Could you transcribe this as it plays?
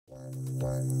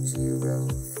101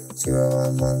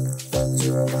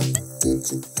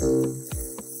 digital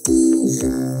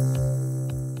vision.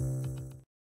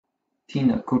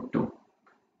 Tina Kuttu.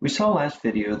 We saw last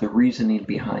video the reasoning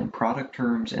behind product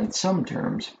terms and sum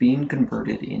terms being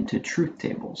converted into truth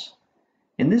tables.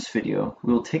 In this video,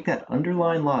 we will take that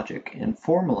underlying logic and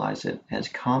formalize it as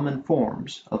common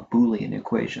forms of Boolean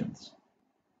equations.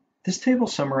 This table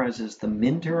summarizes the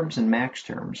minterms and max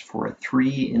terms for a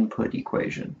 3-input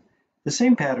equation. The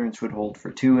same patterns would hold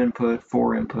for 2-input,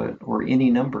 4-input, or any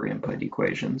number input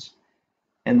equations,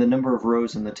 and the number of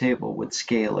rows in the table would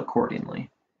scale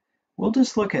accordingly. We'll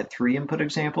just look at 3-input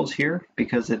examples here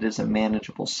because it is a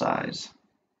manageable size.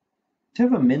 To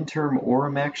have a minterm or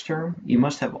a max term, you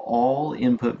must have all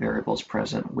input variables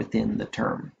present within the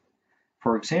term.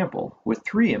 For example, with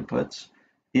 3 inputs,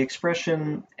 the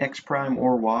expression x prime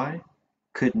or y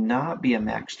could not be a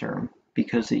max term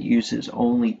because it uses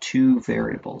only 2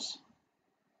 variables.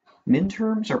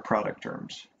 Minterms are product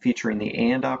terms, featuring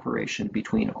the AND operation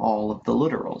between all of the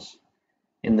literals.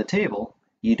 In the table,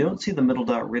 you don't see the middle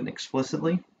dot written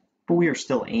explicitly, but we are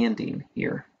still ANDing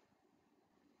here.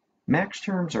 Max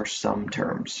terms are sum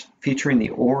terms, featuring the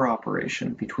OR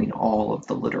operation between all of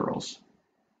the literals.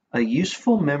 A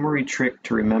useful memory trick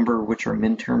to remember which are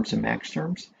minterms and max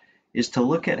terms is to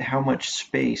look at how much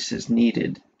space is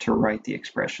needed to write the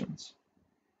expressions.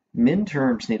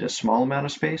 Minterms need a small amount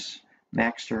of space,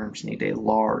 max terms need a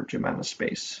large amount of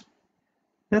space.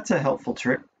 That's a helpful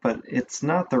trick, but it's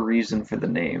not the reason for the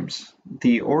names.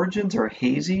 The origins are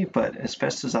hazy, but as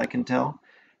best as I can tell,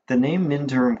 the name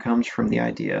minterm comes from the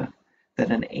idea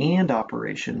that an AND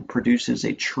operation produces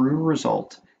a true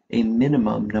result a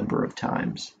minimum number of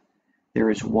times. There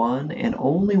is one and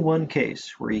only one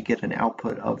case where you get an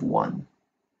output of 1.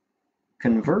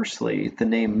 Conversely, the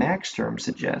name max term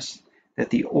suggests that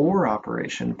the OR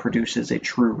operation produces a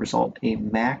true result a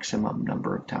maximum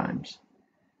number of times.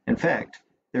 In fact,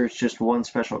 there is just one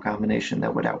special combination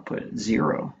that would output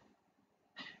 0.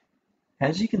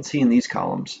 As you can see in these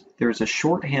columns, there is a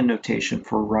shorthand notation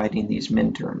for writing these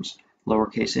minterms,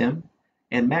 lowercase m,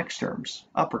 and max terms,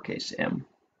 uppercase M.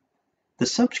 The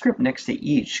subscript next to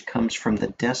each comes from the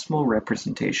decimal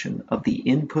representation of the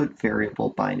input variable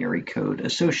binary code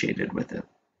associated with it.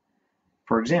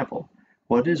 For example,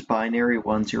 what is binary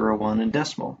 101 in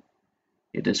decimal?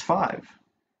 It is 5,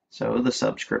 so the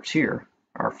subscripts here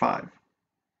are 5.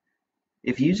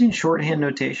 If using shorthand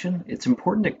notation, it's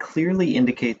important to clearly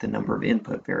indicate the number of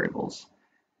input variables.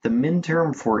 The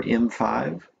minterm for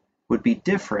M5 would be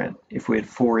different if we had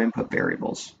 4 input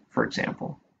variables, for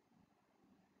example.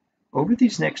 Over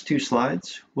these next 2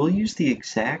 slides, we'll use the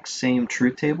exact same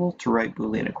truth table to write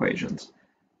Boolean equations,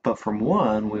 but from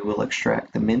one we will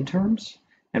extract the minterms,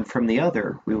 and from the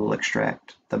other we will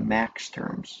extract the max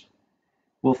terms.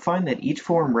 We'll find that each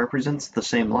form represents the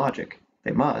same logic.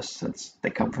 They must, since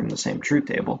they come from the same truth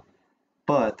table,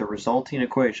 but the resulting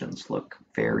equations look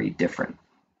very different.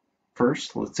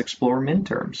 First, let's explore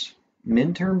minterms.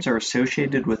 Minterms are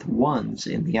associated with 1s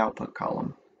in the output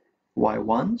column. Why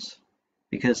 1s?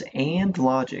 Because AND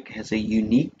logic has a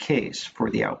unique case for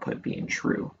the output being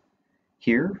true.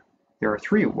 Here, there are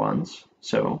 3 1s,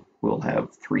 so we'll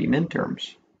have 3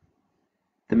 minterms.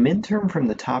 The minterm from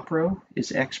the top row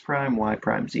is x prime, y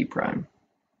prime, z prime.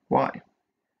 Why?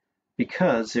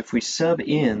 Because if we sub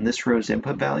in this row's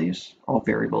input values, all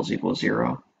variables equal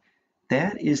 0,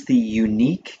 that is the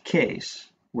unique case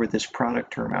where this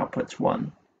product term outputs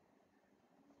 1.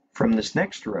 From this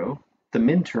next row, the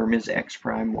minterm is x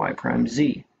prime, y prime,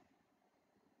 z.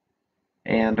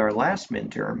 And our last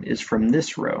minterm is from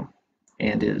this row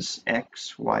and is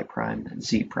x, y prime,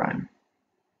 z prime.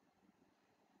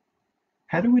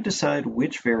 How do we decide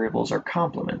which variables are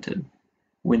complemented?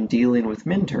 When dealing with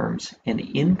minterms, an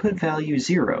input value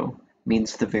 0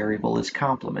 means the variable is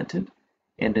complemented,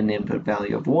 and an input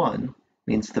value of 1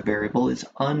 means the variable is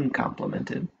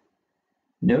uncomplemented.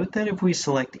 Note that if we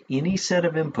select any set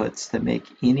of inputs that make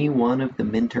any one of the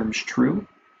minterms true,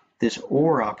 this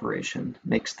OR operation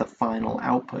makes the final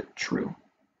output true.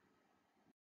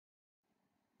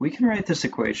 We can write this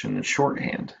equation in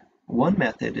shorthand. One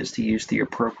method is to use the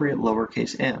appropriate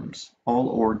lowercase m's, all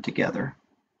OR'd together.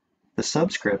 The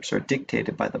subscripts are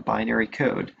dictated by the binary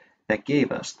code that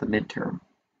gave us the minterm.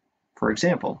 For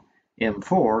example,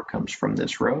 M4 comes from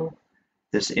this row.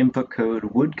 This input code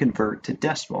would convert to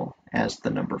decimal as the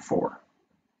number 4.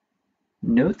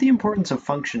 Note the importance of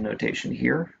function notation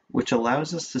here, which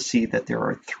allows us to see that there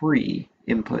are 3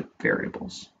 input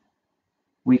variables.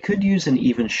 We could use an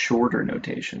even shorter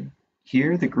notation.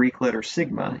 Here, the Greek letter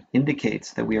sigma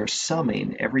indicates that we are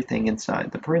summing everything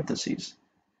inside the parentheses.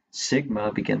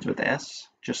 Sigma begins with S,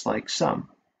 just like sum.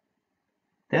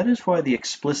 That is why the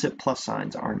explicit plus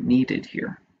signs aren't needed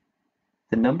here.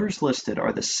 The numbers listed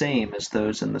are the same as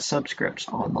those in the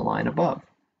subscripts on the line above.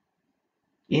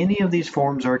 Any of these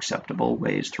forms are acceptable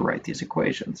ways to write these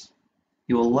equations.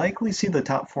 You will likely see the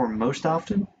top form most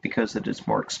often because it is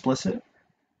more explicit,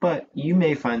 but you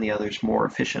may find the others more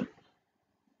efficient.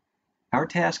 Our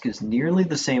task is nearly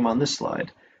the same on this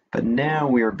slide, but now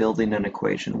we are building an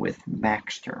equation with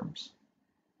max terms.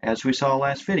 As we saw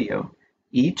last video,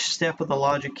 each step of the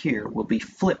logic here will be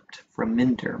flipped from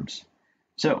min terms.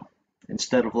 So,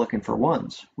 instead of looking for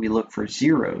ones, we look for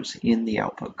zeros in the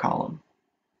output column.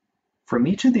 From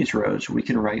each of these rows, we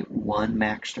can write one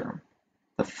max term.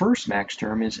 The first max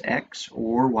term is x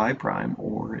or y prime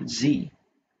or z.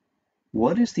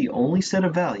 What is the only set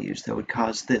of values that would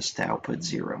cause this to output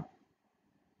 0?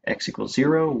 X equals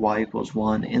 0, y equals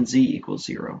 1, and z equals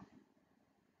 0.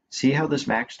 See how this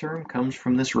max term comes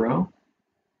from this row?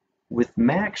 With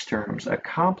max terms, a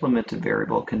complemented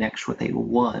variable connects with a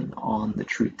 1 on the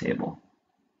truth table.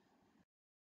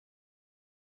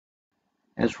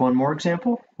 As one more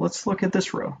example, let's look at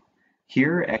this row.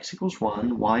 Here, x equals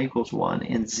 1, y equals 1,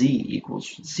 and z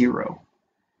equals 0.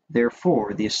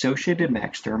 Therefore, the associated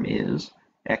max term is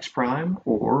x prime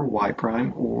or y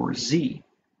prime or z.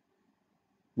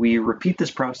 We repeat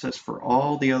this process for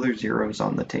all the other zeros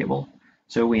on the table,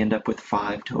 so we end up with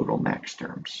 5 total max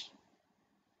terms.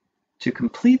 To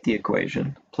complete the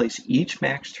equation, place each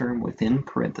max term within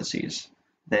parentheses,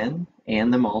 then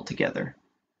AND them all together.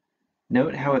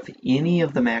 Note how if any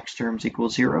of the max terms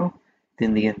equals 0,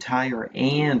 then the entire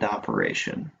AND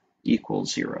operation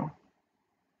equals 0.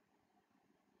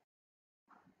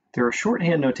 There are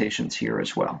shorthand notations here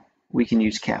as well. We can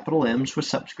use capital M's with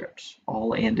subscripts,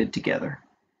 all ANDed together.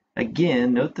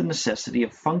 Again, note the necessity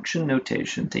of function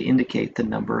notation to indicate the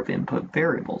number of input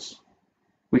variables.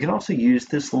 We can also use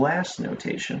this last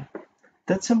notation.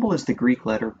 That symbol is the Greek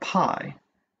letter pi.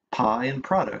 Pi and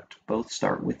product both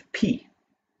start with p.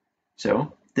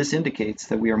 So this indicates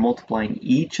that we are multiplying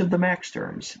each of the max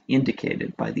terms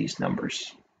indicated by these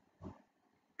numbers.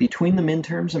 Between the min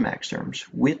terms and max terms,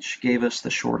 which gave us the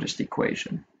shortest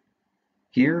equation?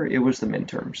 Here it was the min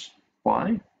terms.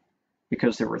 Why?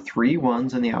 Because there were 3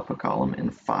 ones in the output column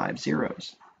and 5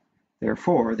 zeros.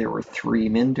 Therefore, there were 3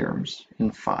 min terms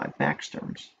and 5 max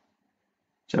terms.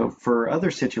 So for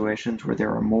other situations where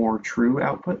there are more true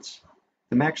outputs,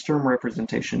 the max term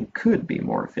representation could be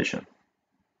more efficient.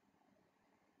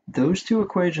 Those two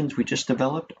equations we just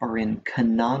developed are in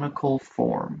canonical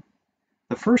form.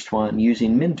 The first one,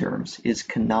 using min terms, is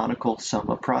canonical sum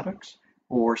of products,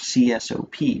 or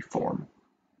CSOP form.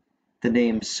 The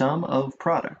name sum of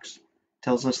products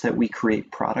tells us that we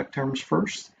create product terms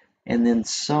first, and then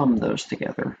sum those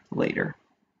together later.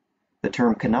 The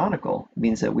term canonical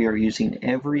means that we are using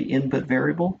every input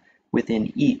variable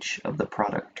within each of the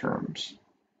product terms.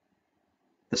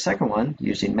 The second one,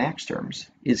 using max terms,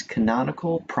 is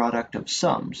canonical product of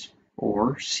sums,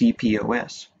 or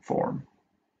CPOS form.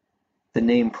 The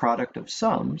name product of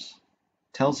sums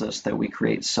tells us that we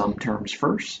create sum terms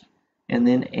first, and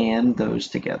then AND those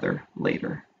together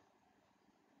later.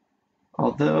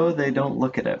 Although they don't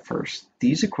look it at first,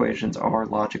 these equations are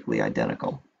logically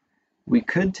identical. We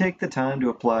could take the time to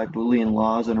apply Boolean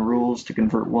laws and rules to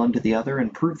convert one to the other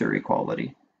and prove their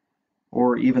equality.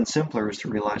 Or even simpler is to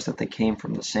realize that they came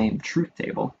from the same truth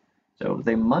table, so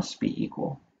they must be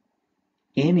equal.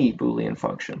 Any Boolean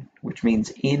function, which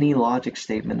means any logic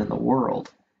statement in the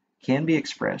world, can be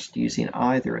expressed using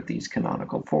either of these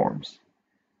canonical forms.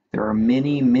 There are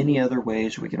many, many other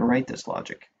ways we can write this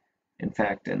logic. In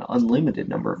fact, an unlimited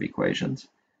number of equations,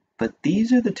 but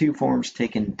these are the two forms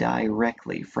taken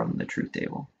directly from the truth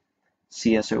table.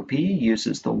 CSOP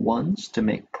uses the ones to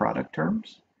make product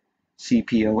terms.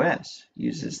 CPOS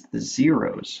uses the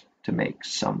zeros to make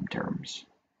sum terms.